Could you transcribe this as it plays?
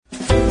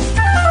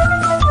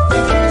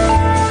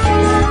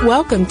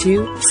Welcome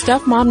to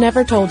Stuff Mom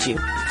Never Told You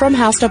from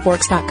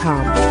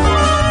HowStuffWorks.com.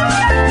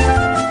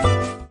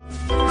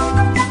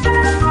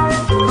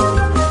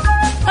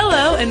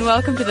 Hello and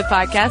welcome to the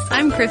podcast.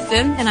 I'm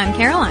Kristen. And I'm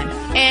Caroline.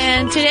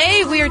 And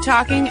today we are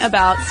talking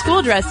about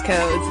school dress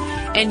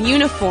codes and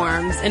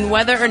uniforms and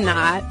whether or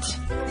not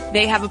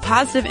they have a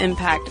positive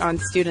impact on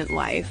student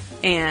life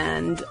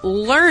and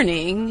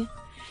learning.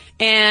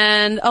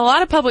 And a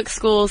lot of public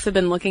schools have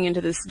been looking into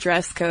this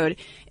dress code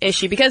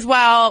issue because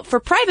while for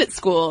private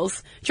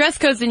schools, dress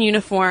codes and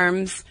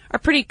uniforms are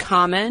pretty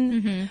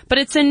common, but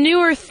it's a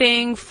newer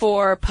thing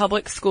for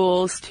public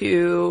schools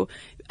to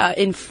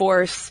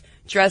enforce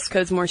dress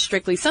codes more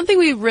strictly. Something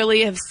we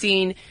really have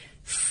seen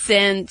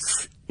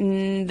since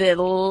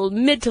the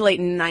mid to late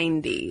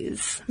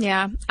 90s.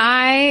 Yeah.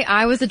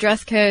 I was a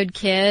dress code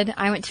kid.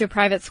 I went to a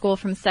private school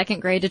from 2nd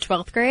grade to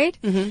 12th grade.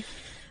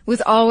 Was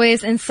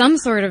always in some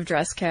sort of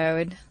dress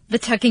code. The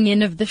tucking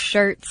in of the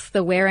shirts,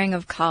 the wearing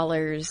of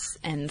collars,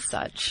 and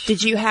such.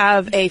 Did you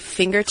have a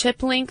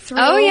fingertip length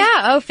rule? Oh,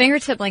 yeah. Oh,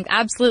 fingertip length.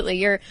 Absolutely.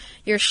 Your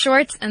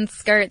shorts and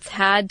skirts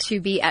had to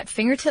be at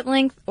fingertip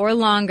length or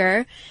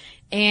longer.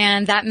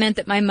 And that meant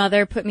that my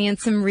mother put me in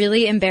some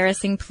really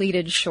embarrassing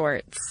pleated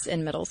shorts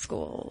in middle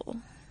school.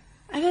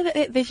 I know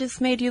that they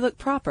just made you look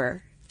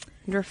proper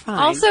and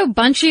refined. Also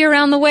bunchy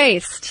around the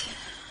waist.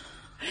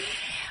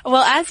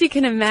 Well, as you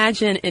can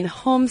imagine, in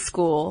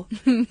homeschool,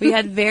 we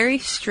had very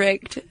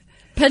strict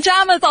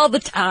pajamas all the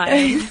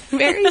time.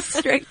 Very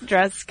strict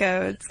dress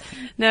codes.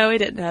 No, we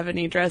didn't have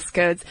any dress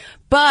codes.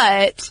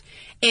 But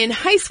in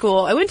high school,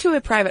 I went to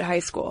a private high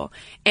school,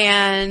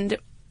 and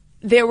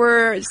there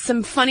were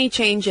some funny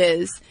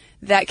changes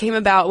that came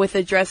about with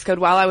the dress code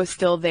while I was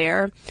still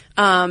there.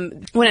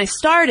 When I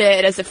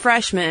started as a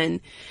freshman,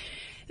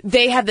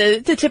 they had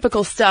the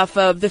typical stuff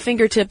of the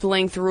fingertip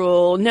length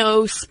rule,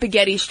 no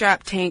spaghetti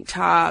strap tank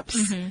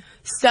tops,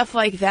 stuff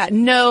like that,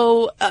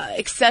 no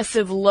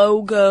excessive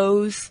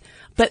logos.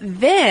 But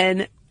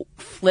then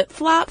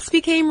flip-flops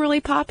became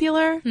really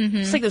popular.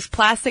 Just like those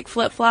plastic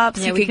flip-flops.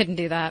 Yeah, we couldn't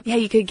do that. Yeah,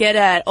 you could get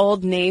at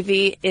Old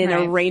Navy in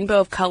a rainbow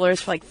of colors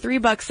for like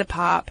 $3 a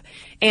pop.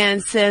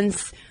 And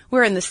since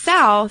we're in the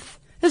South,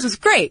 this was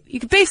great.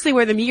 You could basically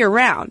wear them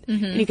year-round.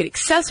 And you could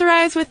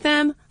accessorize with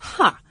them.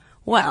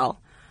 Well,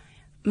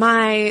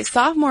 my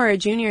sophomore or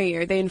junior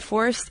year, they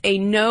enforced a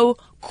no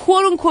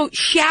quote-unquote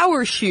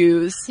shower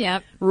shoes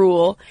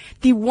rule.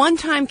 The one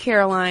time,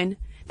 Caroline,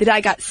 that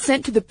I got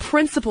sent to the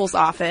principal's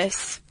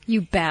office, you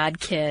bad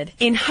kid,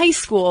 in high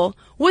school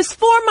was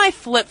for my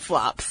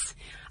flip-flops.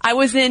 I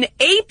was in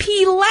AP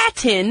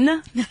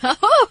Latin,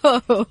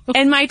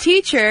 and my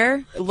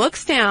teacher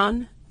looks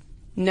down,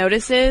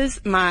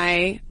 notices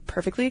my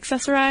perfectly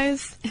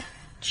accessorized,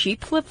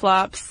 cheap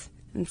flip-flops,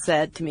 and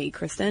said to me,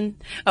 Kristen.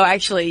 Oh,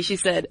 actually, she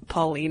said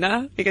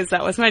Paulina, because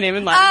that was my name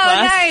in Latin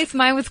class. Oh, nice.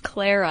 Mine was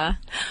Clara.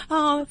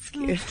 Oh, that's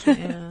cute.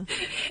 Yeah.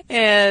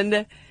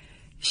 And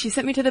she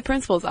sent me to the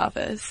principal's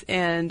office,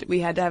 and we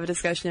had to have a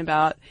discussion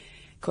about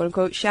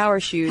quote-unquote shower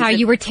shoes. How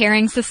you were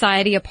tearing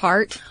society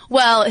apart?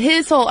 Well,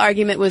 his whole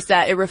argument was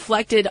that it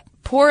reflected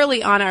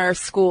poorly on our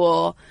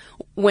school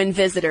when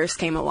visitors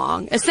came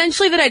along.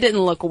 Essentially that I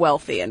didn't look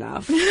wealthy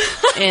enough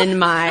in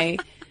my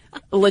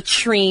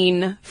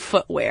latrine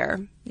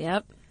footwear.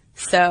 Yep.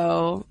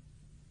 So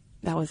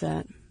that was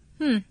it.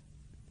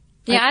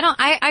 Yeah,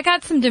 I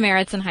got some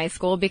demerits in high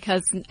school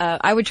because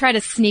I would try to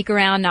sneak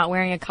around not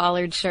wearing a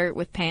collared shirt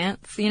with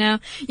pants, you know?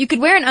 You could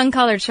wear an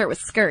uncollared shirt with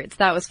skirts,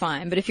 that was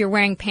fine, but if you're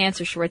wearing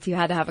pants or shorts, you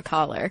had to have a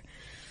collar.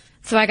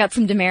 So I got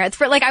some demerits.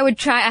 For like, I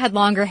had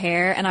longer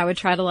hair, and I would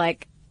try to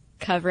like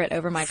cover it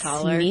over my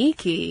collar.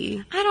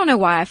 Sneaky. I don't know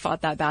why I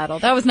fought that battle.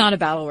 That was not a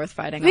battle worth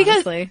fighting,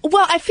 honestly.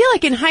 Well, I feel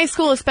like in high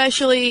school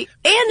especially,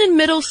 and in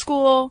middle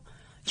school,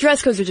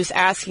 dress codes are just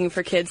asking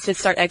for kids to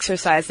start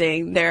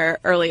exercising their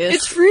earliest.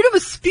 It's freedom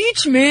of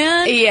speech,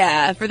 man.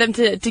 Yeah, for them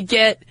to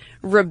get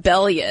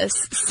rebellious.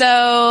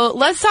 So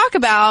let's talk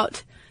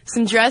about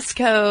some dress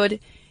code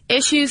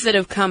issues that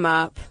have come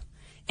up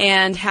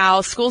and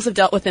how schools have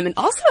dealt with them, and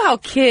also how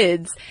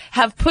kids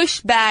have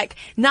pushed back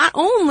not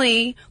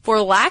only for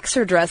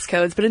laxer dress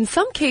codes, but in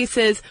some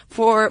cases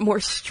for more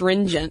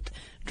stringent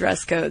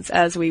dress codes,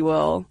 as we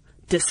will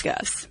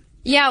discuss.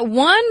 Yeah,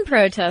 one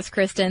protest,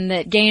 Kristen,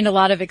 that gained a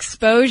lot of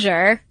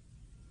exposure,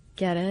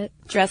 get it?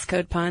 Dress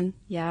code pun.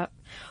 Yeah.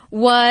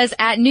 Was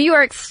at New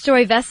York's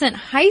Stuyvesant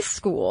High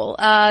School.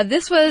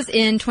 This was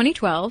in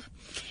 2012.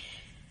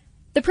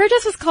 The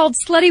protest was called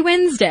Slutty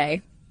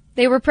Wednesday.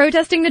 They were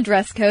protesting the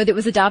dress code that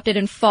was adopted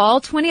in fall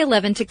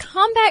 2011 to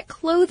combat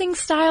clothing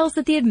styles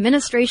that the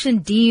administration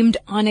deemed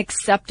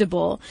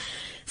unacceptable.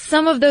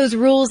 Some of those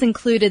rules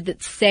included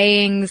that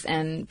sayings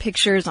and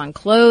pictures on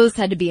clothes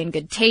had to be in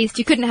good taste.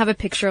 You couldn't have a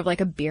picture of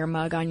like a beer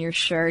mug on your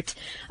shirt.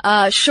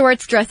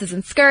 Shorts, dresses,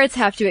 and skirts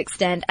have to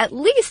extend at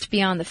least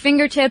beyond the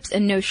fingertips,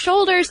 and no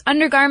shoulders,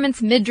 undergarments,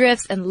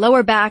 midriffs, and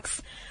lower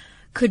backs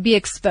could be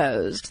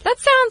exposed. That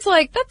sounds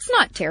like, that's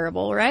not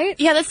terrible, right?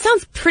 Yeah, that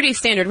sounds pretty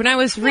standard. When I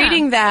was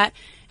reading that,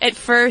 at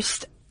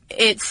first,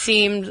 it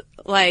seemed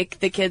like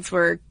the kids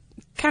were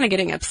kind of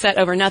getting upset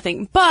over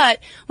nothing. But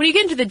when you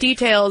get into the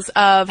details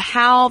of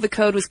how the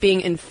code was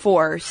being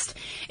enforced,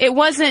 it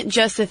wasn't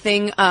just a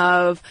thing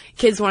of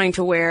kids wanting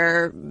to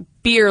wear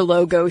beer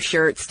logo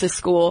shirts to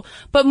school,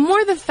 but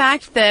more the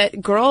fact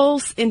that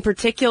girls in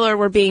particular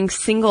were being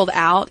singled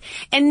out,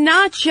 and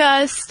not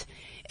just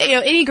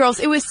any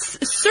girls. It was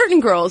certain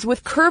girls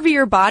with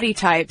curvier body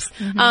types.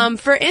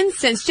 For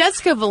instance,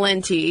 Jessica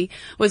Valenti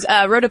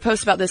wrote a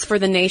post about this for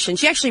The Nation.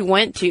 She actually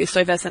went to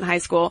Stuyvesant High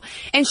School,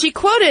 and she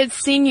quoted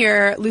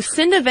senior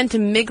Lucinda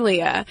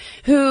Ventimiglia,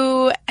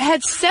 who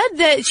had said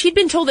that she'd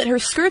been told that her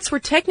skirts were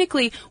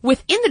technically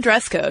within the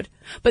dress code,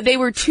 but they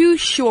were too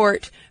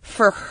short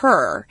for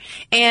her.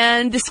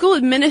 And the school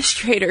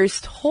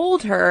administrators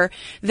told her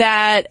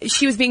that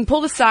she was being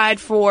pulled aside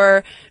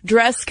for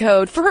dress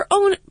code for her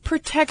own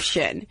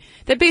protection.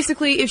 That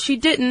basically, if she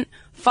didn't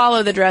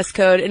follow the dress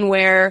code and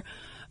wear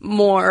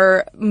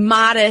more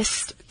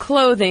modest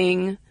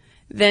clothing,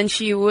 then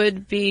she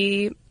would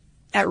be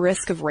at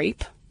risk of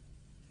rape.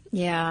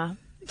 Yeah.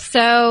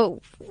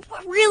 So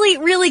really,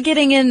 really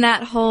getting in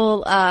that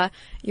whole,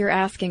 you're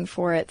asking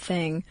for it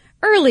thing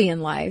early in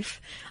life.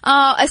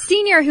 A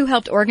senior who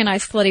helped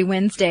organize Slutty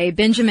Wednesday,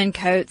 Benjamin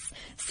Coates,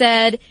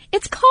 said,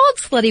 "It's called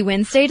Slutty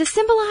Wednesday to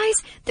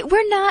symbolize that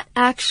we're not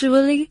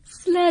actually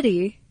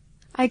slutty."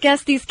 I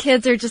guess these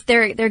kids are just,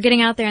 they're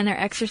getting out there and they're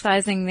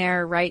exercising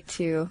their right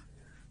to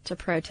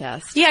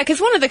protest. Yeah, because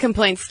one of the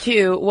complaints,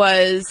 too,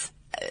 was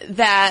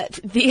that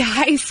the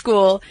high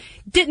school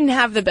didn't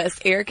have the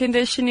best air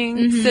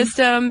conditioning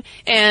system,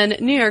 and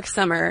New York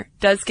summer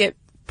does get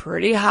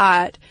pretty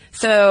hot.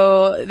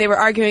 So they were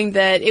arguing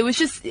that it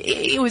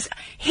was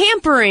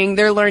hampering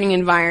their learning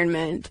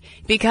environment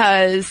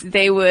because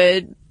they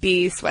would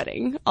be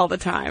sweating all the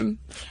time.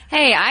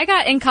 Hey,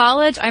 in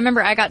college, I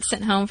remember I got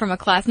sent home from a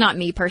class, not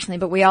me personally,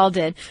 but we all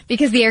did,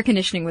 because the air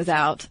conditioning was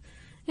out.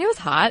 It was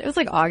hot. It was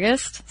like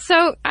August.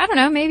 So, I don't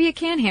know, maybe it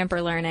can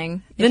hamper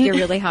learning if you're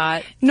really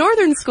hot.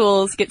 Northern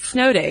schools get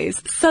snow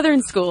days.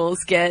 Southern schools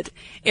get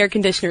air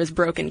conditioners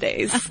broken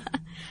days.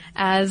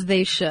 As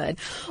they should.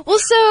 Well,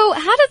 so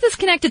how does this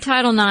connect to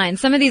Title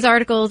IX? Some of these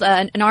articles,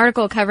 an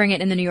article covering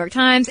it in the New York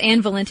Times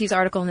and Valenti's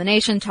article in The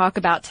Nation, talk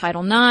about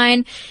Title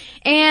IX.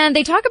 And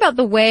they talk about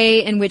the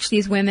way in which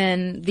these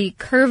women, the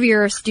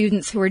curvier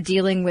students who are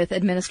dealing with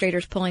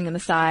administrators pulling them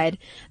aside,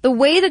 the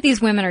way that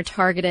these women are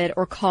targeted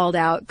or called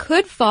out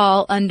could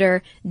fall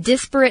under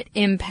disparate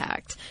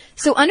impact.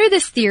 So under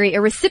this theory,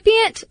 a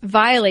recipient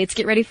violates,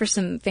 get ready for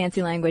some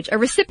fancy language, a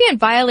recipient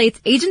violates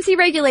agency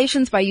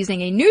regulations by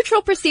using a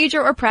neutral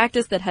procedure or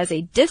practice that has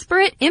a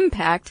disparate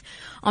impact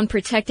on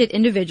protected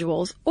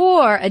individuals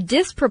or a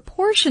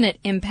disproportionate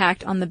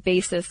impact on the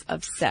basis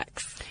of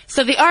sex.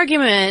 So the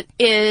argument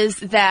is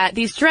that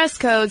these dress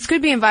codes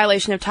could be in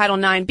violation of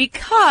Title IX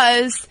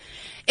because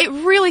it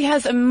really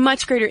has a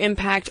much greater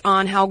impact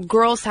on how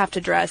girls have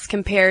to dress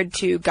compared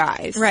to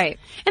guys. Right.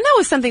 And that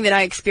was something that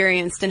I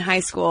experienced in high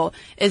school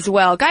as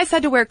well. Guys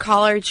had to wear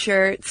collared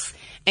shirts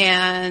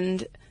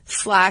and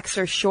slacks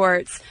or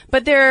shorts,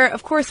 but there,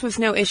 of course, was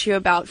no issue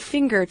about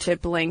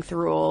fingertip length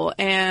rule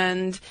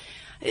and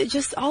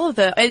just all of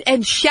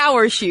and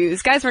shower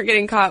shoes. Guys weren't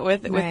getting caught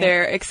with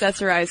their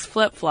accessorized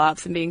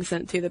flip-flops and being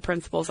sent to the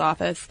principal's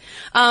office.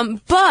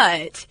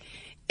 But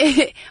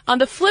on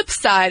the flip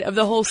side of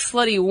the whole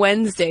Slutty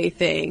Wednesday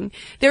thing,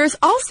 there has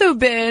also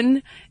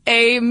been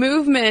a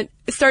movement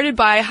started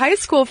by high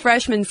school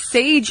freshman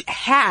Sage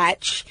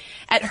Hatch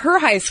at her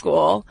high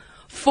school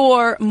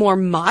for more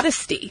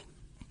modesty.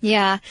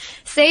 Yeah.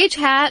 Sage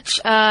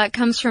Hatch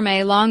comes from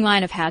a long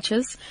line of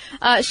Hatches.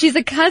 She's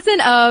a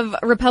cousin of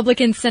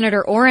Republican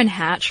Senator Orrin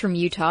Hatch from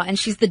Utah, and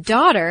she's the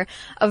daughter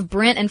of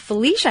Brent and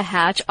Felicia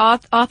Hatch,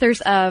 authors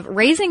of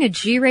Raising a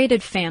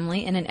G-Rated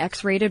Family in an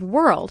X-Rated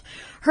World.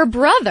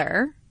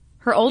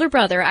 Her older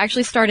brother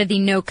actually started the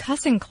No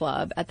Cussing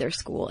Club at their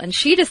school, and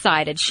she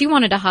decided she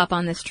wanted to hop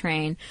on this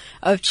train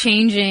of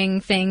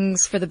changing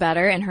things for the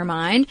better in her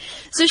mind.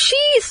 So she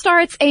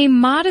starts a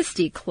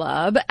modesty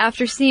club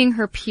after seeing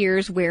her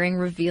peers wearing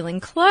revealing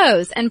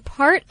clothes. And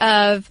part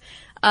of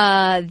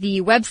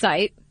the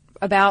website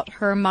about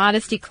her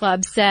modesty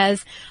club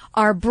says,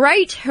 "Our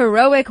bright,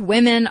 heroic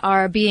women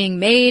are being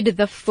made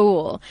the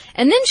fool."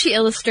 And then she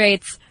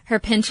illustrates her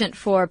penchant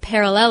for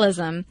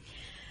parallelism.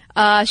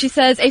 She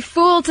says, "A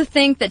fool to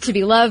think that to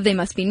be loved they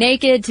must be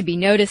naked, to be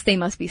noticed they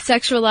must be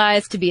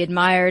sexualized, to be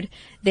admired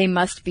they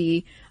must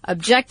be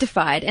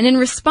objectified." And in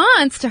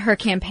response to her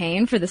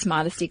campaign for this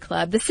modesty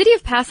club, the city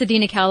of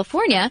Pasadena,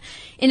 California,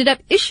 ended up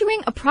issuing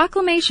a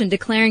proclamation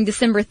declaring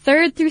December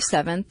 3rd through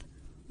 7th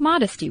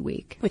Modesty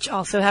Week. Which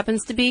also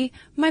happens to be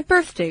my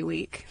birthday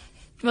week.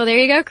 Well, there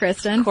you go,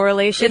 Kristen.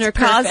 Correlation It's or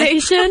perfect.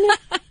 causation?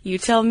 You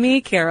tell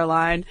me,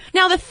 Caroline.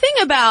 Now, the thing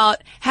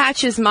about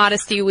Hatch's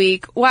Modesty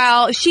Week,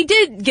 while she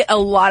did get a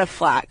lot of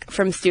flack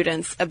from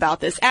students about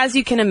this, as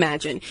you can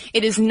imagine,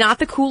 it is not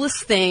the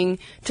coolest thing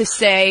to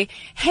say,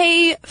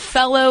 hey,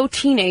 fellow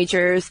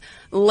teenagers,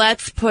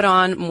 let's put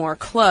on more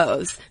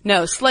clothes.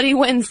 No, Slutty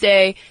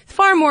Wednesday is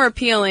far more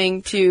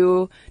appealing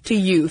to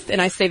youth,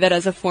 and I say that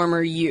as a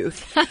former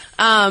youth.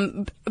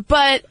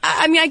 But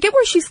I mean, I get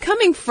where she's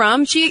coming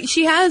from.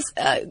 She has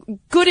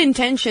good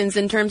intentions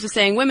in terms of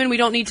saying, women, we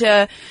don't need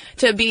to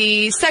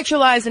be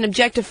sexualized and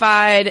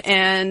objectified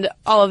and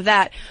all of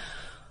that.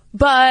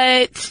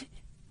 But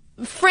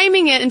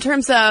framing it in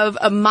terms of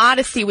a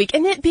modesty week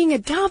and it being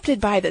adopted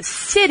by the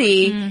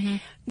city,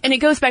 and it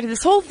goes back to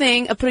this whole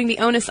thing of putting the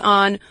onus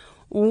on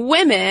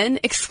women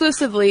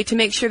exclusively to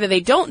make sure that they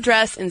don't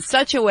dress in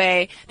such a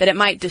way that it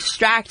might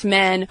distract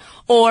men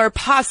or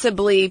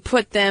possibly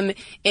put them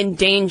in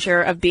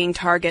danger of being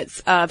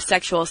targets of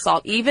sexual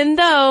assault, even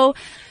though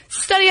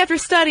study after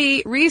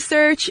study,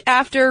 research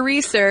after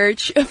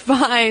research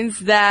finds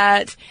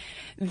that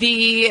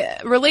the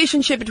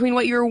relationship between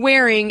what you're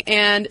wearing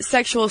and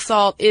sexual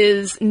assault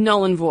is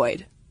null and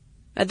void.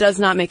 That does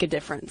not make a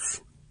difference.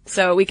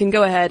 So we can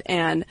go ahead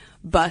and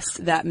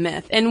bust that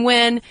myth. And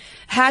when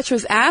Hatch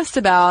was asked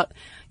about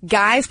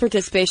guys'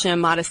 participation in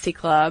Modesty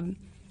Club,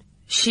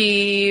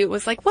 she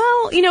was like,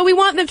 well, you know, we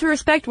want them to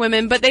respect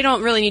women, but they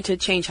don't really need to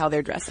change how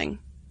they're dressing.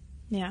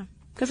 Yeah.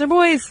 Because they're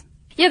boys.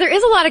 Yeah, there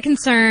is a lot of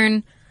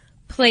concern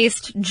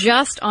placed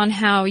just on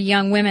how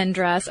young women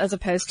dress as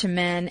opposed to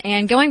men.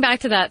 And going back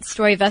to that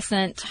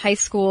Stuyvesant High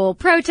School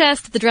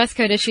protest, the dress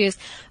code issues,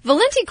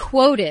 Valenti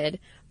quoted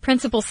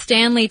Principal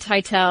Stanley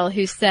Titel,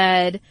 who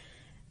said,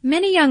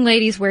 many young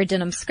ladies wear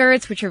denim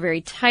skirts, which are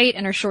very tight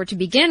and are short to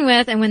begin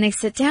with, and when they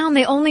sit down,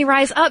 they only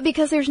rise up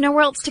because there's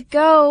nowhere else to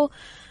go.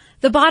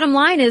 The bottom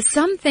line is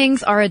some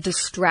things are a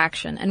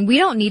distraction, and we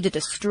don't need to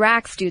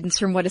distract students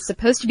from what is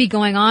supposed to be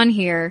going on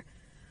here,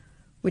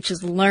 which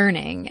is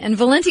learning. And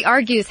Valenti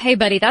argues, hey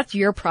buddy, that's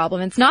your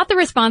problem. It's not the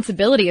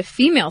responsibility of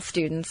female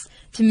students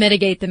to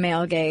mitigate the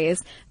male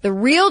gaze. The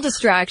real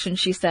distraction,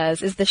 she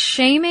says, is the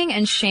shaming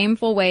and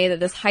shameful way that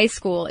this high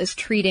school is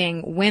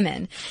treating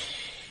women.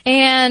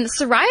 And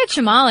Soraya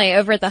Chumale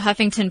over at the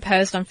Huffington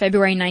Post on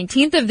February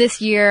 19th of this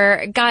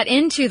year got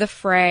into the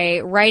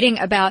fray, writing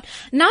about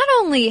not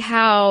only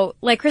how,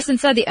 like Kristen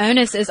said, the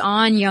onus is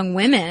on young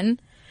women,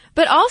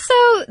 but also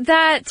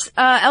that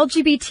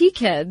LGBT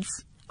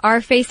kids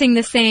are facing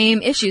the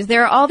same issues.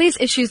 There are all these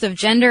issues of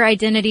gender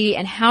identity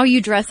and how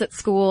you dress at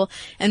school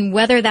and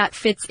whether that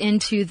fits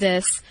into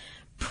this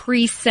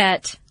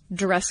preset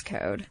dress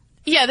code.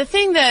 Yeah, the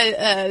thing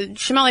that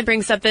Chumale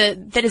brings up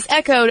that is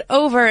echoed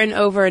over and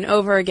over and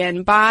over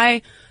again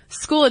by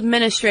school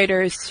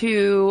administrators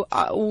who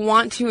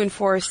want to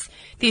enforce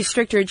these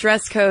stricter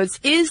dress codes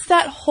is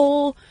that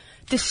whole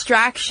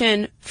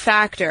distraction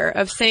factor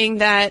of saying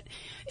that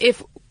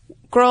if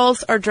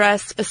girls are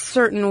dressed a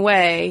certain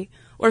way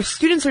or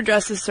students are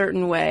dressed a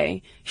certain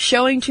way,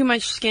 showing too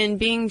much skin,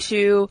 being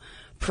too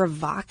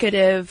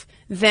provocative,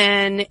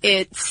 then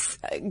it's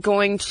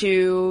going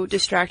to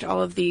distract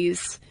all of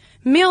these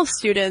male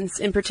students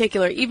in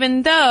particular,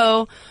 even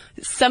though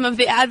some of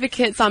the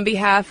advocates on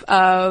behalf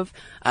of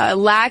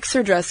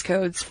laxer dress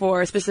codes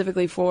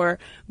specifically for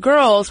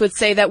girls would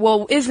say that,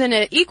 well, isn't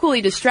it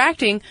equally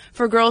distracting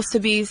for girls to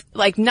be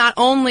like not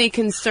only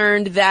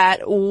concerned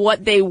that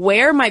what they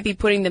wear might be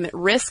putting them at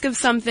risk of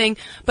something,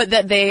 but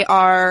that they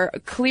are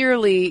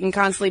clearly and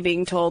constantly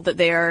being told that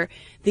they are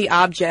the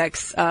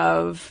objects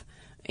of,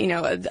 you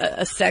know,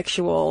 a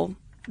sexual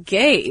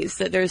gaze,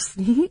 that there's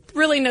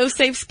really no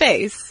safe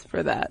space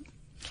for that.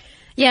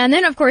 Yeah, and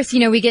then of course, you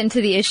know, we get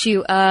into the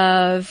issue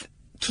of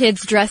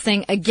kids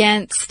dressing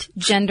against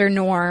gender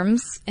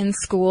norms in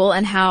school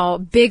and how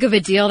big of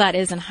a deal that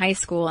is in high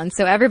school. And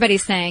so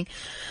everybody's saying,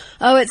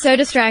 oh, it's so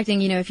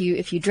distracting, you know, if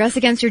you dress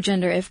against your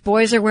gender, if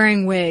boys are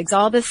wearing wigs,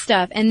 all this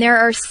stuff. And there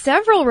are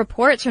several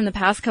reports from the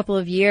past couple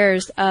of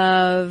years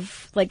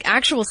of like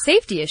actual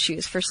safety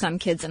issues for some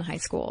kids in high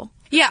school.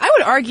 Yeah, I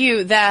would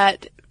argue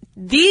that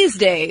these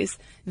days,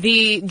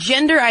 the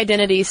gender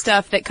identity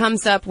stuff that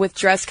comes up with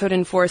dress code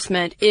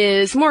enforcement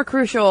is more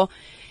crucial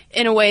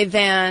in a way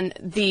than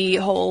the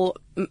whole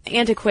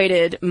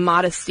antiquated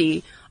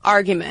modesty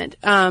argument.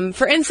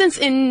 For instance,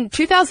 in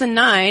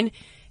 2009,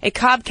 a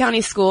Cobb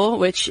County school,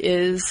 which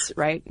is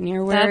right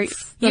near where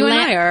you and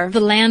I are. The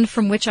land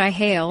from which I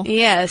hail.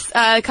 Yes.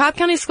 Cobb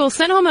County school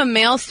sent home a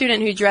male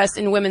student who dressed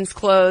in women's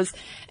clothes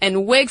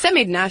and wigs. That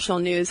made national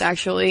news,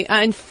 actually.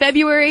 In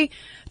February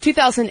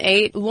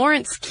 2008,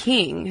 Lawrence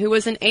King, who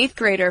was an 8th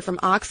grader from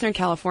Oxnard,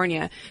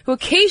 California, who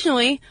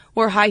occasionally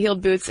wore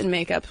high-heeled boots and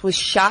makeup, was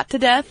shot to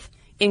death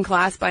in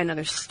class by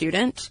another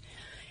student.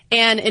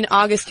 And in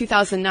August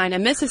 2009, a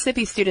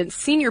Mississippi student's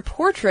senior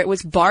portrait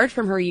was barred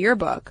from her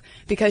yearbook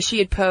because she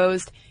had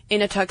posed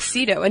in a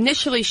tuxedo.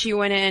 Initially, she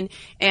went in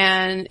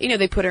and,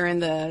 they put her in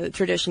the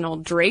traditional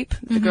drape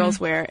the girls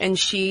wear, and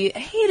she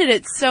hated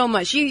it so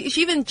much. She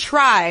even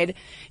tried,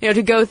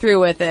 to go through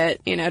with it,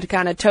 to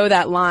kind of toe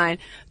that line.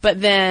 But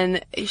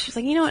then she's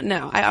like, you know what?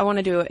 No, I want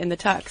to do it in the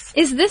tux.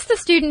 Is this the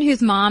student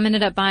whose mom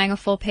ended up buying a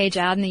full-page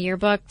ad in the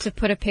yearbook to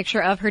put a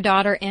picture of her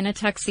daughter in a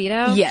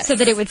tuxedo? Yes. So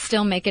that it would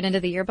still make it into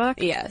the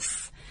yearbook?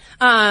 Yes.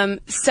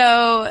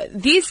 So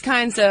these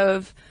kinds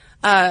of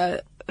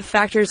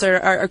factors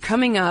are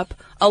coming up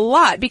a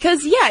lot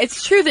because,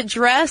 it's true that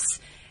dress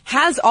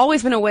has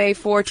always been a way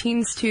for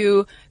teens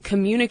to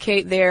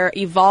communicate their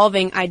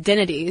evolving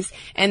identities.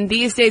 And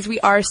these days we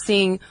are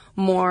seeing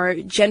more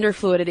gender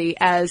fluidity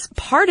as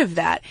part of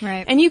that.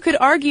 Right. And you could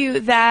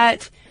argue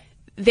that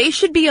they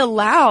should be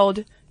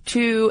allowed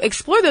to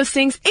explore those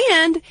things,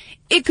 and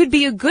it could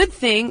be a good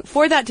thing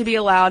for that to be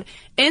allowed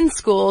in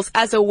schools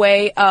as a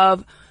way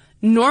of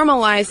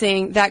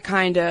normalizing that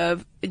kind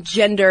of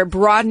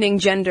broadening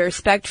gender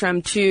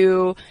spectrum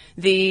to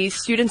the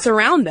students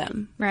around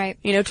them. Right.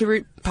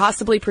 To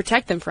possibly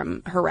protect them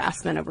from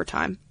harassment over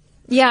time.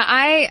 Yeah,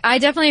 I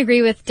definitely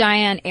agree with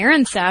Diane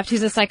Ehrensaft,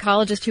 who's a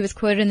psychologist who was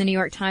quoted in the New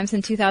York Times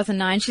in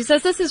 2009. She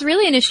says this is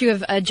really an issue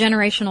of a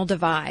generational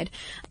divide.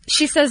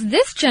 She says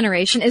this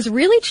generation is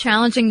really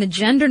challenging the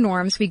gender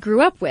norms we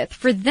grew up with.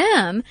 For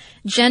them,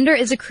 gender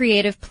is a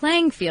creative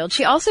playing field.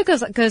 She also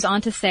goes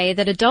on to say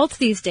that adults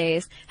these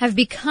days have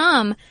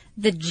become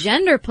the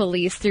gender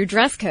police through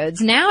dress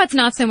codes. Now it's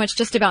not so much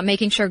just about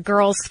making sure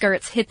girls'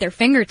 skirts hit their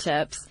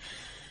fingertips,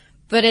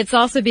 but it's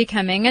also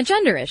becoming a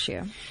gender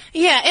issue.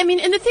 Yeah, and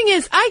the thing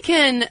is, I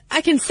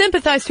can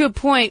sympathize to a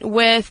point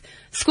with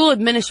school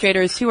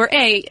administrators who are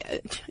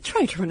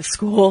trying to run a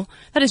school.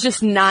 That is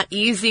just not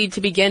easy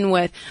to begin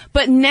with.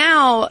 But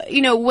now,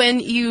 when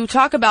you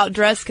talk about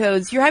dress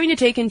codes, you're having to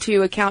take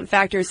into account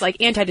factors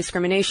like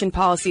anti-discrimination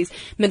policies,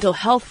 mental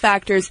health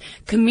factors,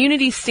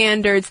 community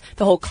standards,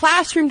 the whole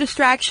classroom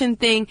distraction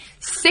thing,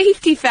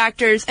 safety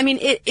factors.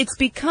 It's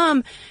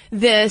become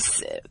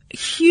this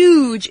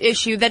huge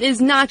issue that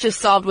is not just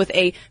solved with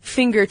a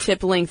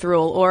fingertip length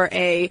rule or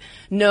a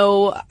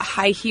no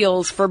high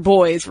heels for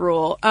boys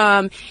rule.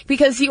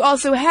 Because you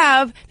also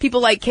have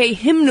people like Kay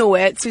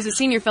Hymnowitz, who's a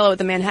senior fellow at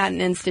the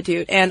Manhattan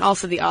Institute and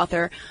also the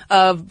author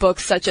of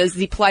books such as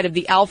The Plight of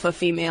the Alpha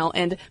Female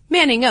and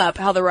Manning Up,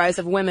 How the Rise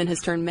of Women Has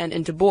Turned Men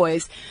into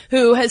Boys,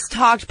 who has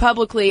talked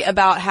publicly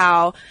about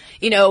how,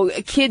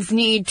 kids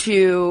need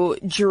to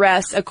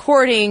dress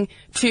according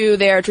to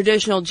their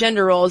traditional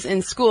gender roles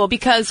in school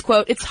because,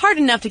 quote, it's hard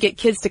enough to get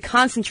kids to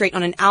concentrate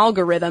on an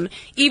algorithm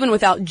even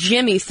without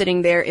Jimmy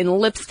sitting there in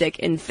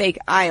lipstick and fake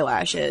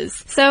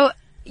eyelashes. So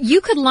you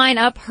could line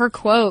up her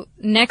quote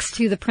next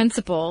to the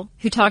principal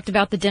who talked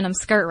about the denim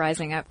skirt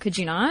rising up, could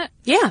you not?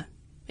 Yeah.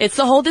 It's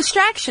the whole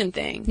distraction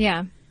thing.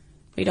 Yeah.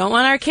 We don't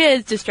want our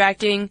kids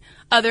distracting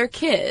other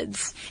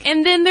kids.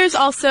 And then there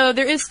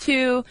is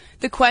too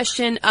the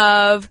question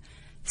of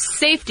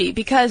safety,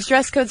 because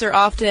dress codes are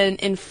often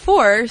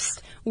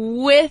enforced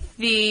with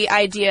the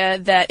idea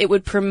that it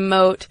would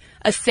promote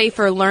a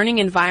safer learning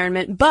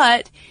environment.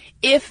 But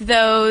if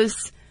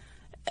those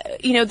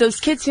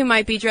kids who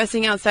might be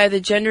dressing outside the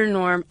gender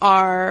norm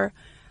are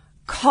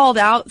called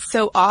out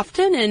so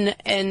often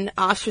and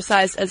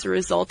ostracized as a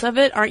result of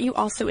it, aren't you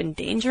also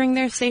endangering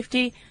their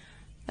safety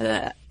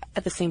at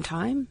the same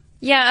time?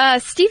 Yeah,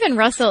 Stephen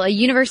Russell, a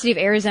University of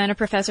Arizona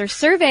professor,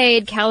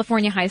 surveyed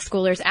California high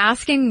schoolers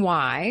asking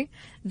why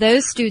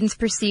those students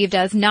perceived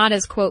as not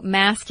as, quote,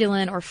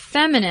 masculine or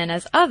feminine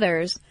as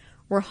others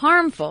were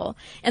harmful.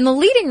 And the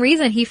leading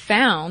reason he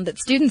found that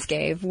students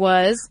gave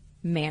was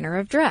manner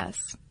of dress.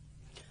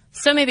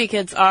 So maybe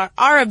kids are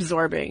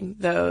absorbing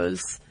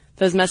those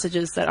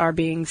messages that are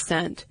being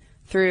sent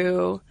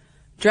through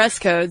dress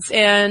codes.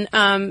 And,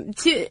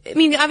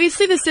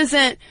 obviously this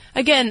isn't,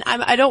 again,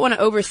 I don't want to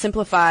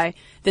oversimplify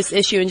this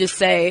issue and just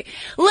say,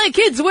 let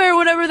kids wear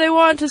whatever they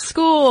want to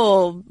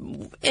school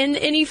in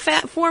any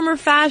form or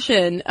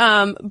fashion.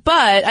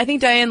 But I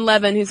think Diane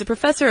Levin, who's a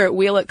professor at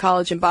Wheelock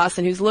College in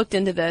Boston, who's looked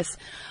into this,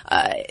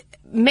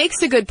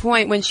 makes a good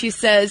point when she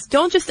says,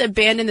 don't just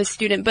abandon the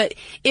student, but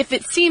if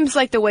it seems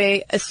like the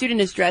way a student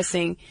is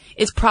dressing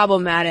is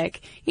problematic,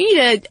 you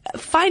need to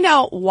find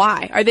out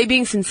why. Are they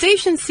being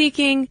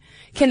sensation-seeking?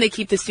 Can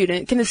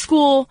the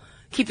school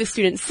keep the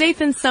student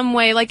safe in some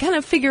way? Like, kind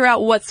of figure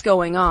out what's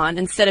going on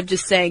instead of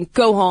just saying,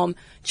 go home,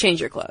 change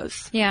your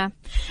clothes. Yeah.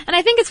 And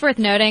I think it's worth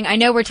noting, I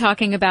know we're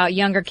talking about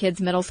younger kids,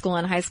 middle school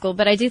and high school,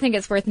 but I do think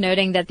it's worth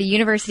noting that the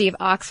University of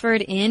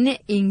Oxford in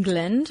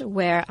England,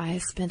 where I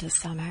spent a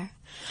summer,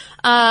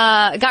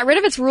 got rid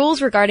of its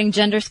rules regarding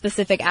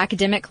gender-specific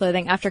academic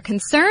clothing after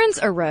concerns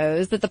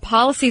arose that the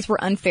policies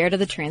were unfair to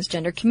the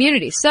transgender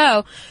community.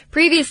 So,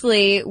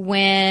 previously,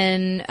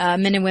 when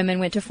men and women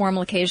went to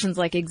formal occasions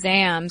like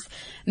exams,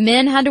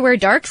 men had to wear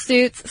dark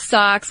suits,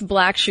 socks,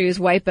 black shoes,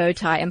 white bow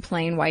tie, and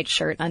plain white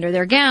shirt under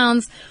their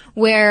gowns,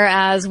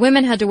 whereas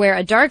women had to wear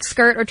a dark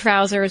skirt or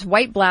trousers,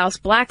 white blouse,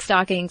 black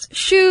stockings,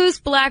 shoes,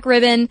 black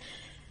ribbon,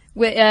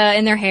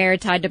 in their hair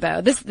tied to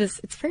bow.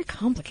 It's very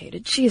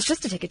complicated. Jeez,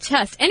 just to take a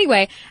test.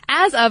 Anyway,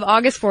 as of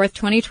August 4th,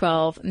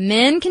 2012,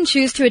 men can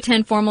choose to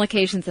attend formal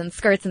occasions in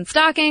skirts and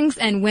stockings,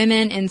 and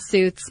women in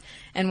suits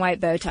and white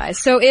bow ties.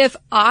 So if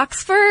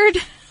Oxford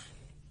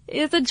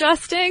is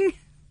adjusting,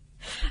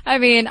 I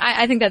mean,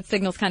 I think that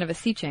signals kind of a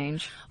sea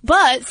change.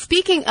 But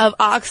speaking of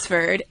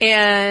Oxford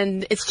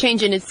and its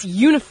change in its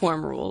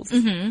uniform rules,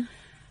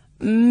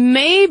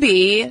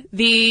 maybe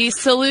the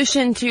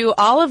solution to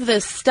all of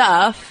this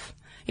stuff,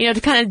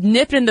 to kind of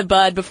nip it in the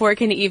bud before it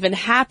can even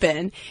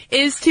happen,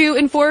 is to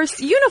enforce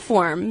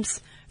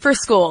uniforms for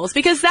schools,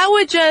 because that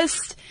would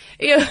just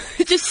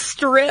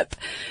strip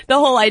the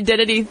whole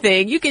identity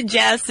thing. You can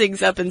jazz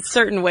things up in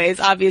certain ways,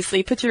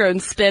 obviously, put your own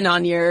spin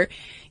on your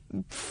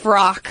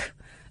frock,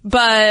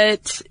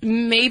 but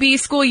maybe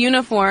school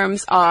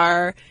uniforms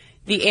are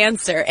the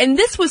answer. And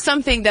this was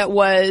something that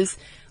was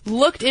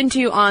looked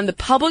into on the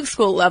public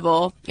school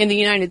level in the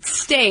United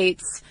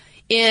States.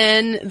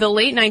 In the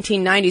late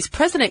 1990s,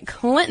 President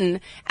Clinton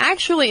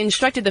actually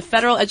instructed the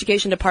Federal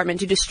Education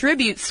Department to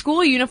distribute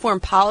school uniform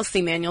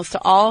policy manuals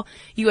to all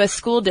U.S.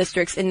 school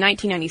districts in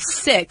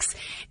 1996.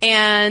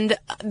 And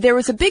there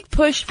was a big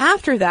push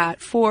after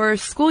that for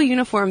school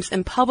uniforms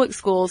in public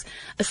schools,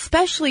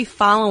 especially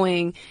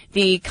following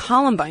the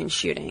Columbine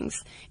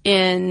shootings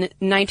in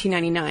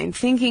 1999,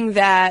 thinking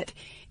that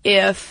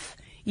if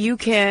you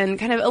can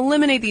kind of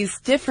eliminate these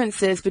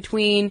differences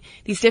between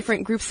these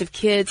different groups of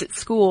kids at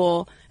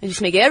school and just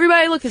make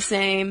everybody look the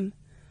same,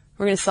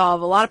 we're going to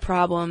solve a lot of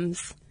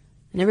problems,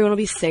 and everyone will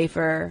be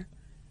safer,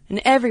 and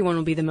everyone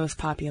will be the most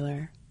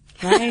popular.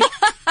 Right?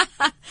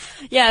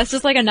 Yeah, it's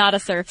just like a Not a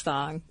Surf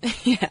song.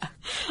 Yeah.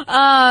 Well,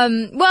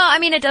 I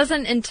mean, it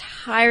doesn't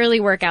entirely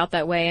work out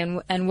that way,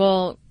 and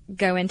we'll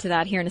go into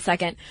that here in a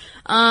second.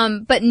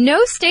 But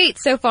no state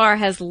so far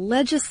has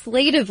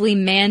legislatively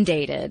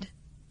mandated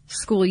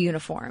school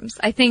uniforms.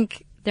 I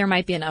think there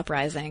might be an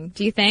uprising.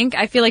 Do you think?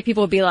 I feel like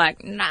people would be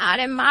like, not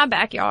in my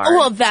backyard.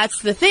 Well,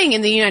 that's the thing.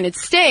 In the United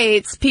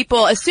States,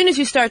 people, as soon as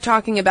you start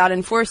talking about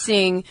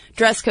enforcing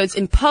dress codes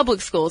in public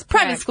schools,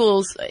 private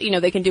schools,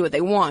 they can do what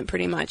they want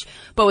pretty much.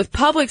 But with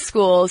public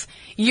schools,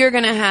 you're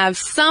going to have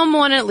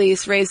someone at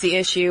least raise the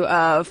issue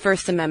of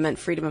First Amendment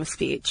freedom of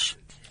speech.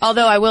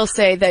 Although I will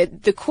say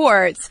that the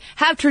courts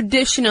have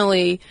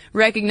traditionally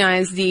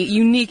recognized the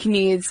unique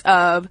needs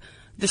of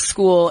the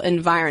school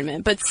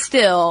environment, but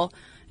still,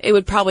 it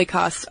would probably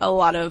cost a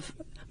lot of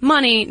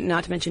money,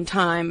 not to mention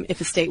time,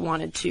 if a state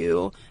wanted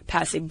to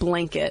pass a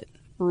blanket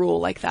rule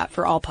like that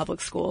for all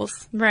public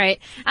schools. Right.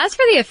 As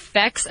for the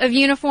effects of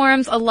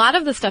uniforms, a lot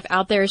of the stuff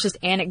out there is just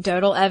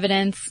anecdotal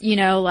evidence.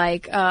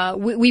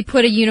 We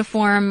put a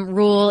uniform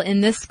rule in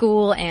this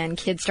school and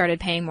kids started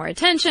paying more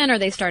attention or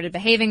they started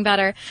behaving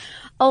better.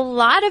 A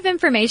lot of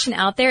information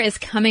out there is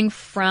coming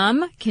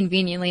from,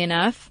 conveniently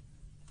enough,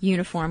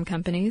 uniform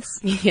companies.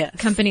 Yes.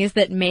 Companies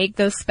that make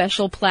those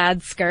special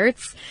plaid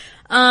skirts.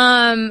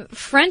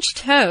 French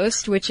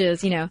Toast, which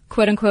is,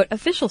 quote unquote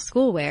official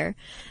schoolwear,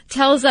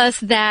 tells us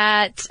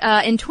that,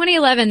 in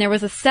 2011 there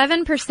was a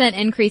 7%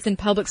 increase in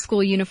public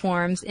school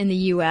uniforms in the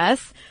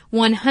U.S.,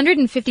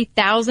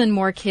 150,000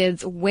 more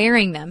kids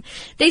wearing them.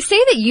 They say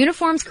that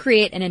uniforms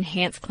create an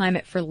enhanced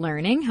climate for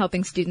learning,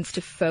 helping students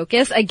to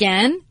focus,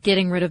 again,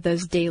 getting rid of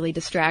those daily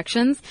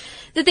distractions,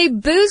 that they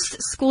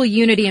boost school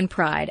unity and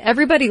pride.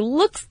 Everybody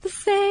looks the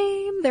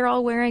same. They're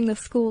all wearing the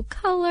school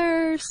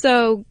color.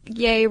 So,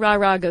 yay, rah,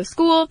 rah, go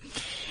school.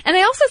 And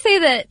they also say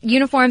that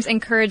uniforms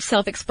encourage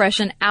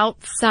self-expression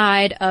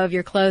outside of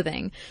your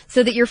clothing,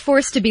 so that you're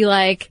forced to be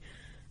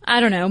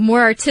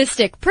more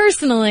artistic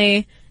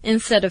personally,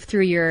 instead of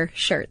through your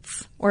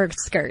shirts or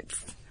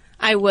skirts.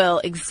 I will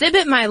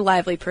exhibit my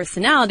lively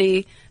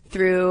personality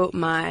through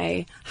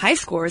my high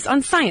scores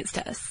on science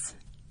tests.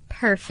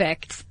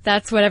 Perfect.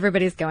 That's what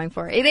everybody's going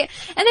for. And they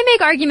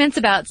make arguments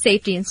about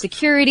safety and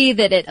security,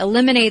 that it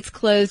eliminates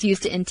clothes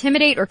used to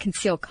intimidate or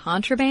conceal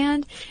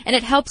contraband, and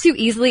it helps you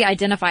easily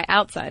identify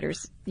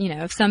outsiders.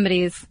 If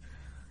somebody's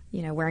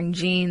wearing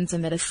jeans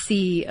amid a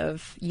sea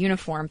of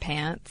uniform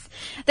pants.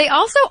 They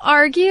also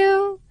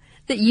argue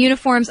that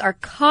uniforms are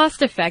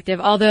cost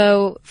effective,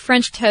 although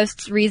French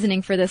Toast's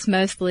reasoning for this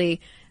mostly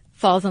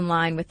falls in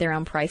line with their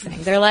own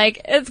pricing. They're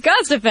like, it's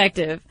cost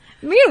effective.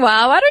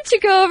 Meanwhile, why don't you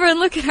go over and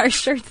look at our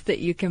shirts that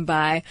you can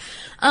buy?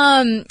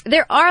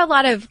 There are a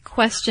lot of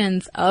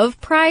questions of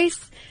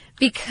price,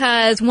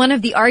 because one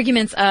of the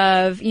arguments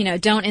of,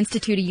 don't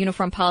institute a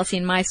uniform policy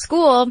in my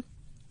school,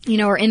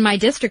 or in my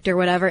district or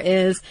whatever,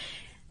 is,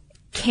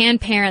 can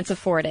parents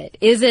afford it?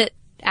 Is it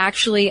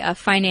actually a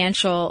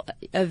financial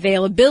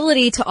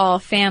availability to all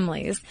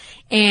families?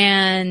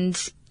 And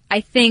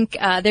I think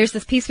there's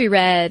this piece we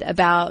read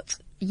about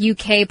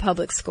UK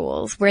public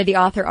schools where the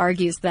author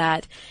argues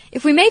that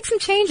if we make some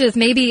changes,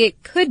 maybe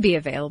it could be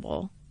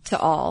available to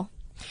all.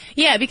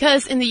 Yeah,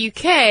 because in the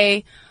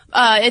UK,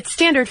 it's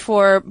standard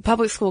for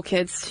public school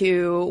kids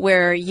to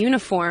wear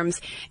uniforms,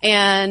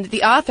 and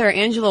the author,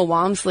 Angela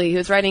Walmsley, who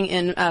was writing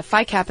in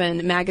Phi Kappa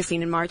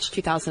magazine in March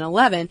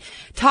 2011,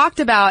 talked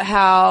about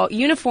how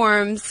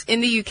uniforms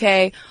in the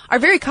UK are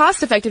very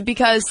cost effective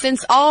because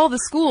since all the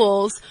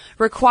schools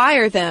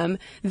require them,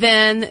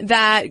 then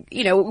that,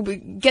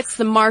 gets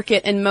the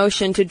market in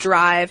motion to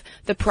drive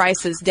the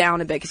prices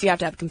down a bit because you have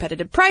to have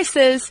competitive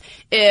prices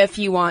if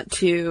you want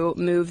to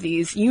move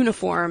these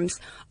uniforms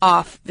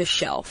off the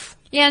shelf.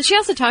 Yeah, and she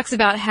also talks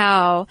about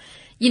how,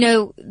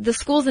 the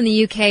schools in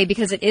the UK,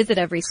 because it is at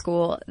every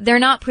school, they're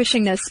not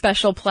pushing those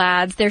special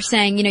plaids. They're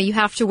saying, you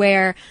have to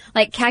wear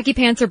like khaki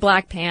pants or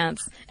black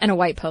pants and a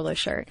white polo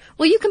shirt.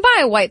 Well, you can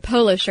buy a white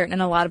polo shirt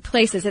in a lot of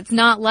places. It's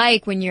not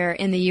like when you're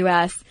in the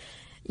US,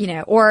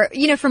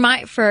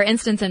 for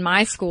instance, in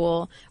my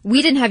school,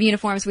 we didn't have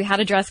uniforms. We had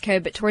a dress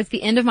code, but towards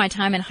the end of my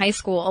time in high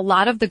school, a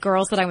lot of the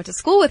girls that I went to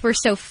school with were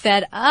so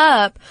fed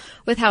up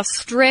with how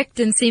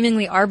strict and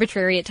seemingly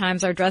arbitrary at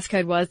times our dress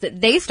code was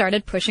that they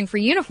started pushing for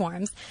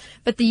uniforms.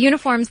 But the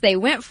uniforms they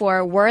went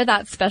for were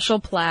that special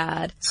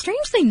plaid.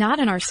 Strangely not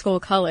in our school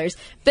colors.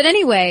 But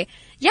anyway,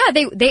 yeah,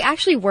 they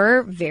actually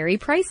were very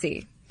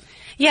pricey.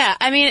 Yeah,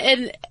 I mean,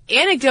 and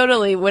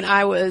anecdotally, when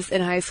I was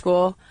in high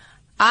school,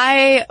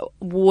 I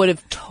would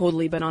have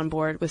totally been on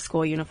board with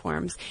school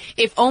uniforms,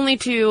 if only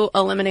to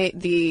eliminate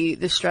the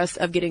stress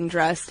of getting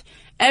dressed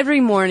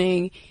every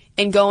morning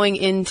and going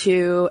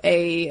into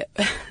a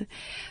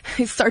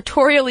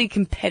sartorially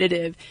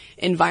competitive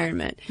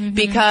environment. Mm-hmm.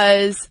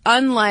 Because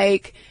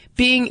unlike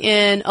being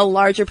in a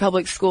larger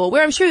public school,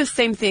 where I'm sure the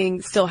same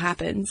thing still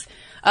happens,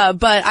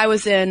 but I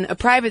was in a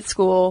private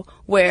school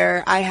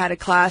where I had a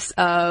class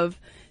of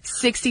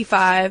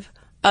 65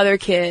 other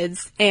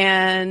kids,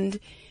 and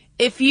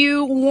if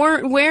you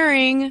weren't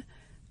wearing,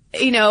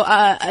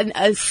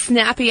 a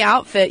snappy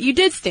outfit, you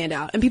did stand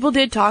out and people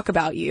did talk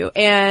about you.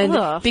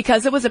 And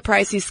because it was a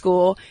pricey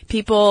school,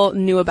 people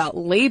knew about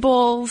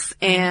labels,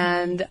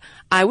 and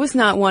I was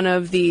not one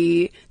of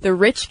the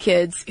rich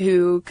kids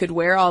who could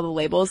wear all the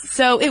labels.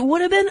 So it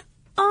would have been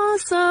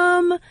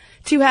awesome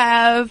to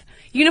have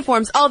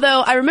uniforms.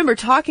 Although I remember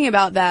talking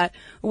about that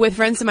with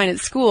friends of mine at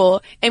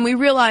school, and we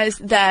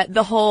realized that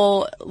the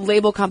whole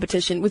label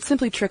competition would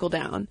simply trickle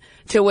down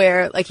to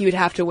where, like, you would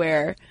have to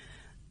wear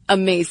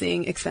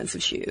amazing,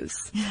 expensive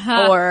shoes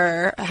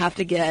or have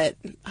to get,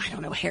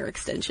 hair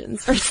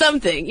extensions or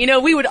something.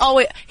 We would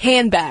always,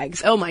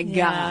 handbags. Oh my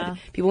God.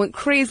 People went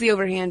crazy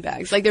over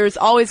handbags. Like, there was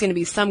always going to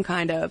be some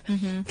kind of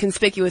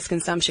conspicuous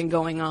consumption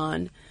going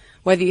on,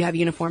 whether you have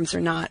uniforms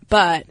or not,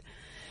 but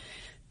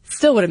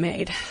still would have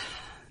made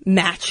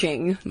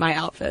matching my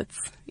outfits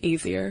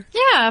easier.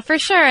 Yeah, for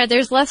sure.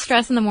 There's less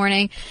stress in the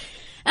morning.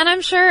 And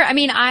I'm sure,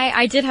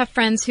 I did have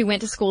friends who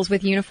went to schools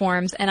with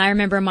uniforms, and I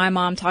remember my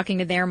mom talking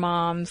to their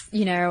moms,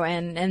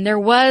 and there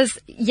was,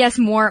 yes,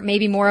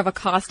 maybe more of a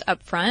cost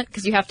up front,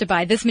 because you have to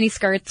buy this many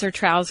skirts or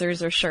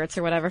trousers or shirts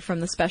or whatever from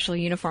the special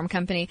uniform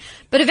company.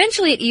 But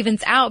eventually it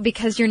evens out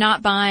because you're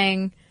not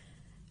buying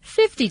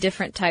 50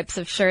 different types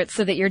of shirts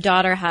so that your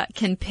daughter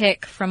can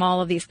pick from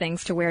all of these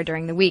things to wear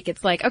during the week.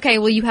 It's like, okay,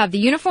 well, you have the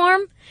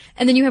uniform,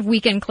 and then you have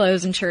weekend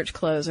clothes and church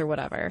clothes or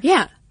whatever.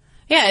 Yeah.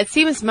 Yeah, it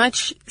seems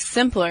much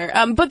simpler.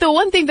 But the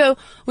one thing, though,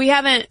 we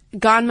haven't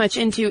gone much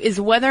into is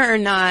whether or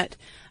not,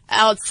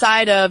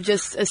 outside of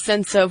just a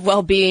sense of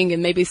well-being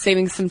and maybe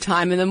saving some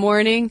time in the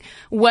morning,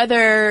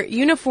 whether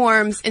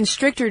uniforms and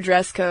stricter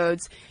dress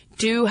codes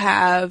do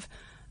have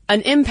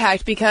an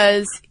impact,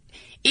 because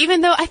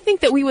even though I think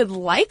that we would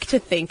like to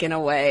think in a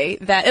way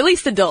that, at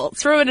least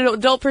adults, from an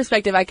adult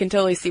perspective, I can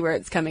totally see where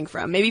it's coming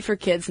from. Maybe for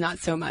kids, not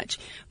so much.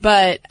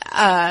 But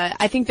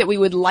I think that we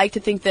would like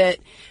to think that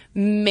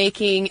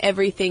making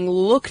everything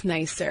look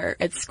nicer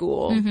at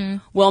school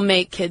will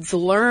make kids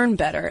learn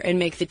better and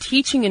make the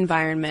teaching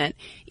environment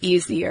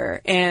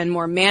easier and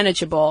more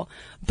manageable.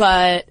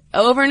 But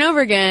over and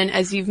over again,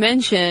 as you've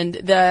mentioned,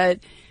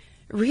 the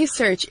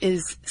research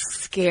is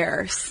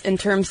scarce in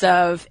terms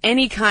of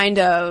any kind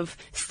of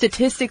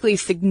statistically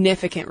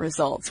significant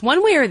results,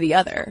 one way or the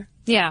other.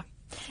 Yeah.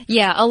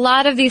 Yeah, a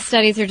lot of these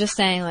studies are just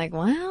saying, like,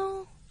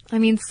 well,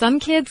 some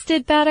kids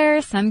did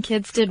better, some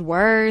kids did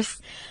worse.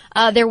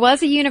 There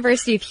was a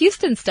University of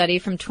Houston study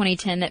from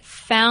 2010 that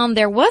found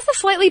there was a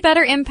slightly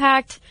better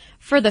impact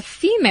for the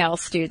female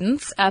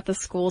students at the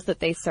schools that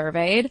they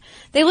surveyed.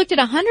 They looked at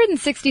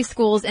 160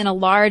 schools in a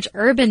large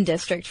urban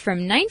district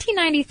from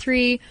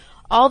 1993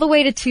 all the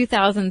way to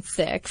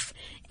 2006,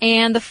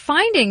 and the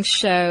findings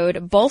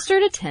showed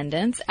bolstered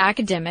attendance,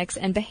 academics,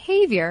 and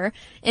behavior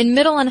in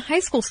middle and high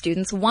school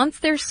students once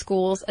their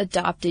schools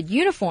adopted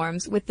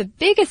uniforms, with the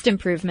biggest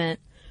improvement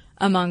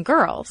among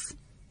girls.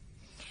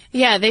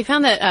 Yeah, they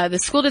found that the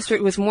school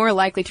district was more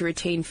likely to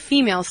retain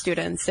female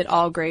students at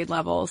all grade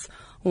levels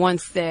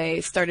once they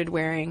started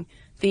wearing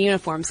the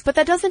uniforms. But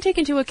that doesn't take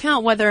into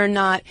account whether or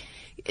not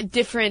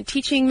different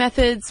teaching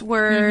methods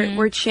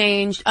were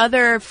changed,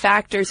 other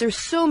factors. There's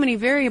so many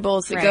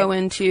variables that go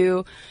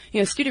into,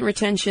 student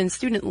retention,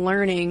 student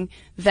learning,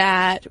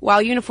 that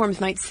while uniforms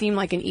might seem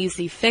like an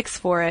easy fix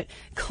for it,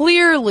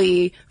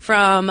 clearly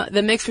from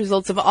the mixed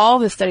results of all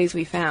the studies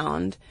we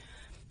found,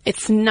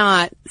 it's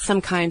not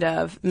some kind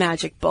of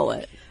magic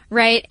bullet.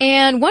 Right.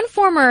 And one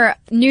former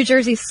New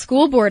Jersey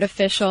school board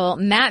official,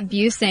 Matt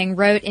Busing,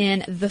 wrote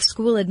in The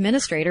School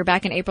Administrator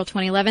back in April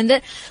 2011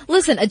 that,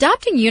 listen,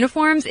 adopting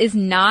uniforms is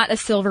not a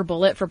silver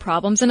bullet for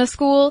problems in a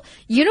school.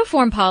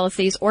 Uniform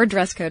policies, or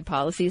dress code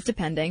policies,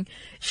 depending,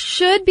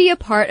 should be a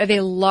part of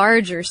a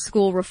larger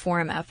school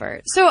reform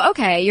effort. So,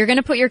 okay, you're going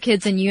to put your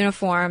kids in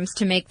uniforms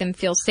to make them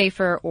feel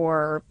safer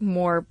or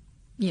more,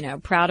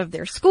 proud of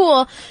their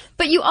school,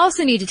 but you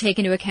also need to take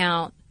into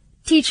account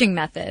teaching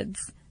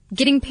methods,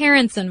 getting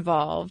parents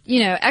involved,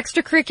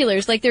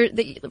 extracurriculars.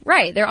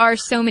 There are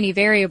so many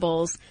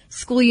variables.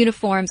 School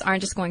uniforms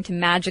aren't just going to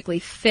magically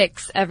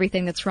fix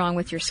everything that's wrong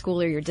with your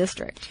school or your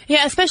district.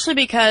 Yeah, especially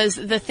because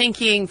the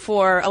thinking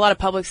for a lot of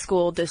public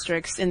school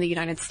districts in the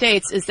United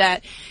States is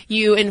that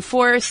you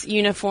enforce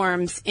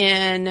uniforms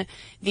in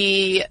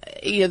the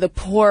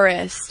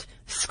poorest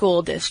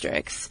school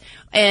districts,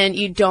 and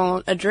you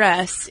don't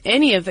address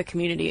any of the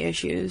community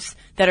issues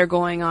that are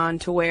going on,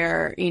 to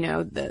where,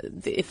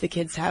 if the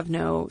kids have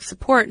no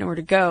support, nowhere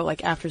to go,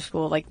 like after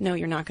school, no,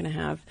 you're not going to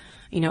have,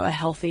 a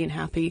healthy and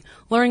happy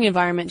learning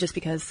environment just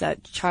because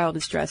that child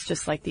is dressed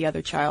just like the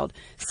other child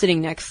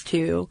sitting next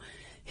to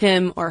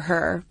him or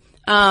her.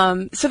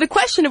 So the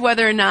question of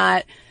whether or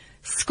not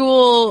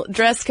school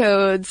dress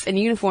codes and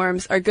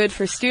uniforms are good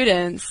for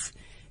students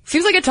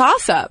seems like a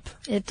toss-up.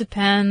 It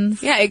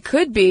depends. Yeah, it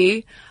could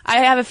be. I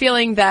have a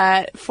feeling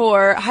that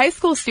for high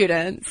school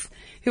students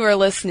who are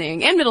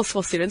listening, and middle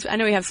school students, I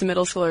know we have some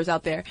middle schoolers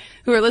out there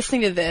who are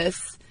listening to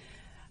this,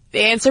 the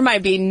answer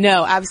might be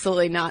no,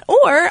 absolutely not.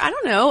 Or, I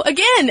don't know,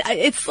 again,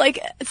 it's like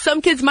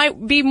some kids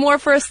might be more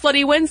for a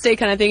Slutty Wednesday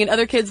kind of thing, and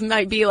other kids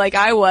might be like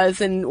I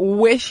was and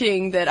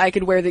wishing that I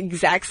could wear the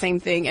exact same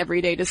thing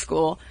every day to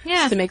school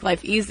just to make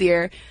life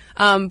easier.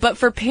 But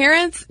for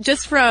parents,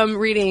 just from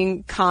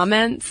reading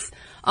comments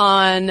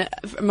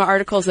from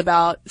articles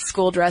about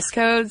school dress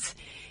codes,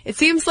 it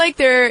seems like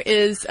there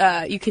is,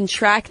 you can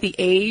track the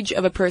age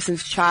of a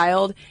person's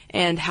child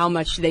and how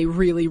much they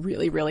really,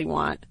 really, really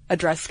want a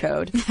dress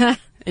code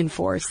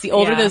enforced. The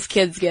older those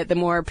kids get, the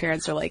more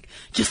parents are like,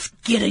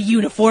 just get a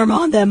uniform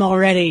on them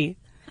already.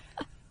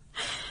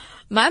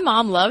 My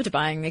mom loved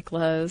buying me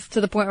clothes,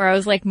 to the point where I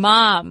was like,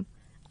 Mom,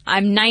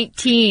 I'm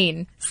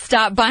 19.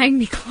 Stop buying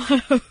me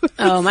clothes.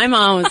 Oh, my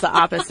mom was the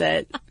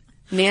opposite.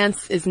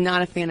 Nance is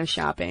not a fan of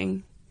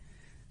shopping.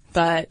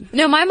 But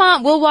no, my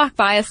mom will walk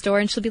by a store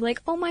and she'll be like,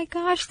 oh my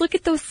gosh, look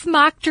at those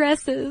smock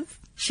dresses.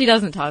 She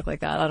doesn't talk like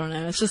that. I don't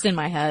know. It's just in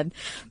my head.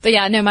 But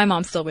yeah, no, my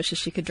mom still wishes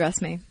she could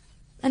dress me.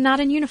 And not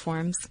in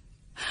uniforms.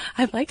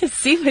 I'd like to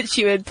see what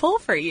she would pull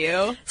for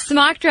you.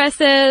 Smock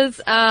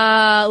dresses,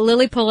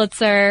 Lily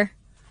Pulitzer,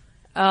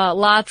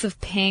 lots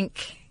of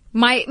pink.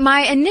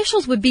 My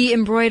initials would be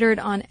embroidered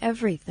on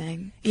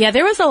everything. Yeah,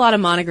 there was a lot of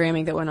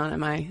monogramming that went on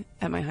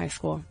at my high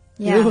school.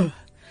 Yeah.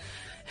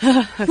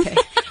 Okay.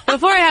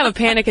 Before I have a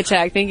panic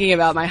attack thinking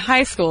about my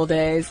high school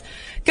days,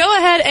 go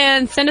ahead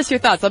and send us your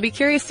thoughts. I'll be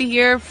curious to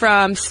hear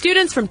from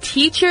students, from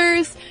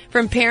teachers,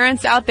 from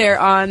parents out there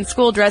on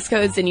school dress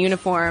codes and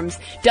uniforms.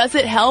 Does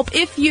it help?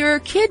 If your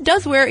kid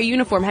does wear a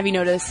uniform, have you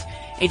noticed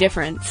a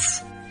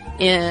difference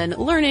in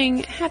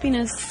learning,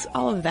 happiness,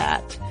 all of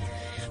that?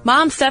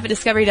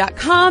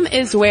 momstuff@discovery.com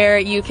is where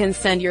you can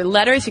send your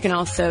letters. You can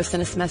also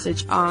send us a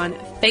message on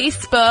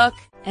Facebook.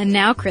 And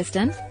now,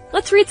 Kristen,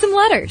 let's read some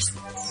letters.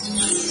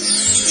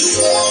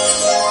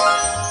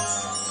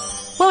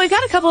 Well, we've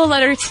got a couple of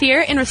letters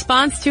here in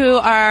response to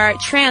our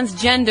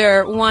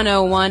Transgender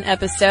 101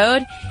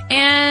 episode,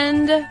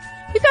 and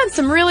we've gotten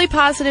some really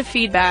positive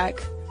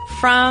feedback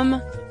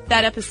from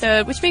that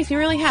episode, which makes me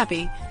really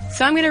happy.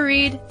 So I'm going to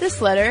read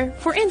this letter,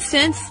 for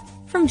instance,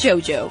 from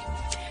JoJo.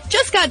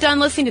 Just got done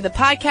listening to the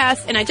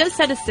podcast, and I just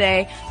had to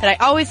say that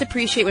I always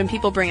appreciate when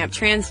people bring up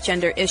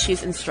transgender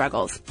issues and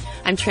struggles.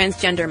 I'm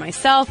transgender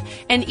myself,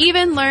 and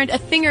even learned a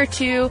thing or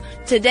two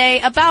today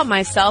about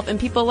myself and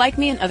people like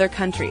me in other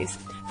countries.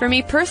 For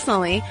me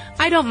personally,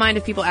 I don't mind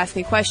if people ask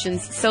me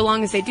questions, so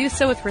long as they do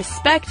so with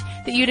respect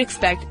that you'd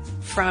expect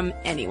from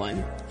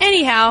anyone.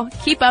 Anyhow,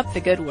 keep up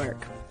the good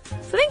work.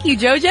 So thank you,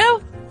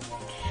 JoJo.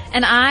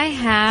 And I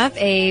have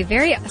a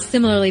very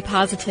similarly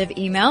positive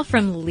email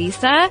from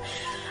Lisa.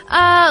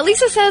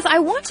 Lisa says, I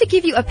want to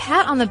give you a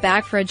pat on the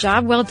back for a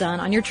job well done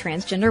on your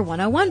Transgender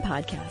 101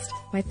 podcast.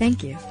 Why,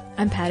 thank you.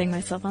 I'm patting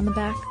myself on the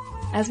back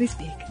as we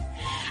speak.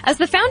 As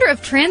the founder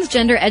of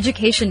Transgender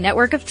Education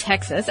Network of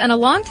Texas and a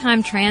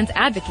longtime trans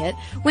advocate,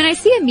 when I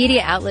see a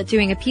media outlet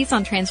doing a piece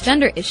on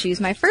transgender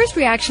issues, my first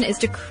reaction is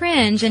to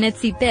cringe an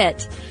itsy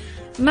bit.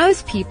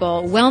 Most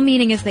people,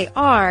 well-meaning as they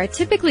are,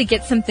 typically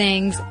get some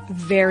things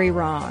very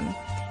wrong.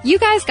 You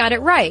guys got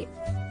it right.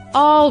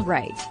 All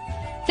right.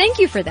 Thank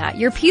you for that.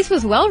 Your piece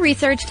was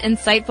well-researched,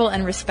 insightful,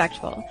 and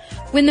respectful.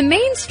 When the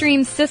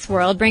mainstream cis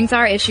world brings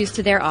our issues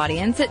to their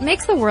audience, it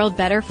makes the world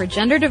better for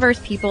gender-diverse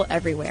people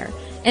everywhere.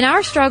 In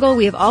our struggle,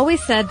 we have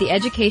always said the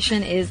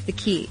education is the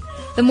key.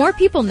 The more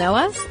people know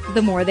us,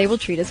 the more they will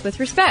treat us with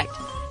respect.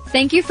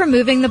 Thank you for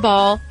moving the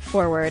ball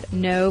forward.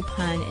 No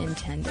pun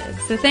intended.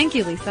 So thank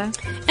you, Lisa.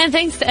 And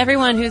thanks to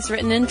everyone who's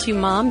written into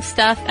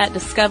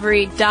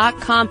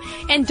momstuff@discovery.com.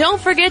 And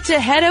don't forget to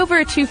head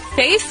over to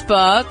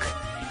Facebook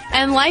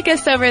and like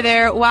us over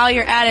there while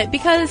you're at it,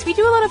 because we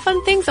do a lot of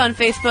fun things on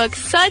Facebook,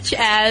 such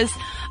as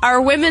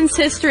our Women's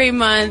History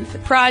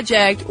Month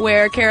project,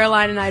 where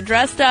Caroline and I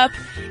dressed up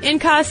in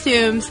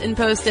costumes and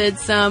posted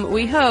some,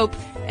 we hope,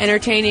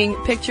 entertaining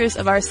pictures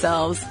of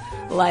ourselves,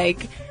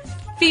 like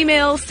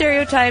female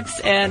stereotypes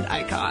and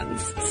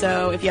icons.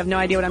 So if you have no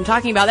idea what I'm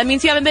talking about, that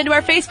means you haven't been to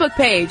our Facebook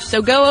page.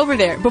 So go over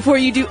there before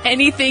you do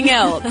anything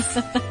else.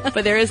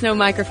 But there is no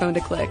microphone to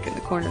click in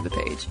the corner of the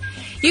page.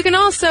 You can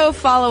also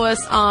follow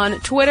us on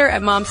Twitter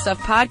at Mom Stuff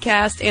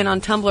Podcast and on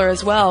Tumblr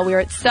as well. We're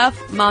at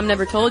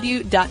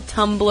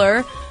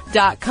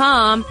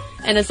stuffmomnevertoldyou.tumblr.com.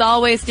 And as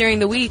always during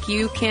the week,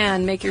 you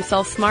can make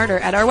yourself smarter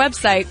at our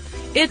website.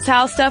 It's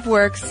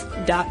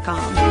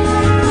howstuffworks.com.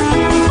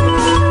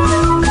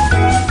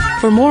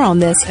 For more on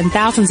this and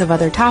thousands of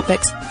other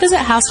topics, visit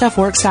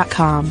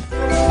howstuffworks.com.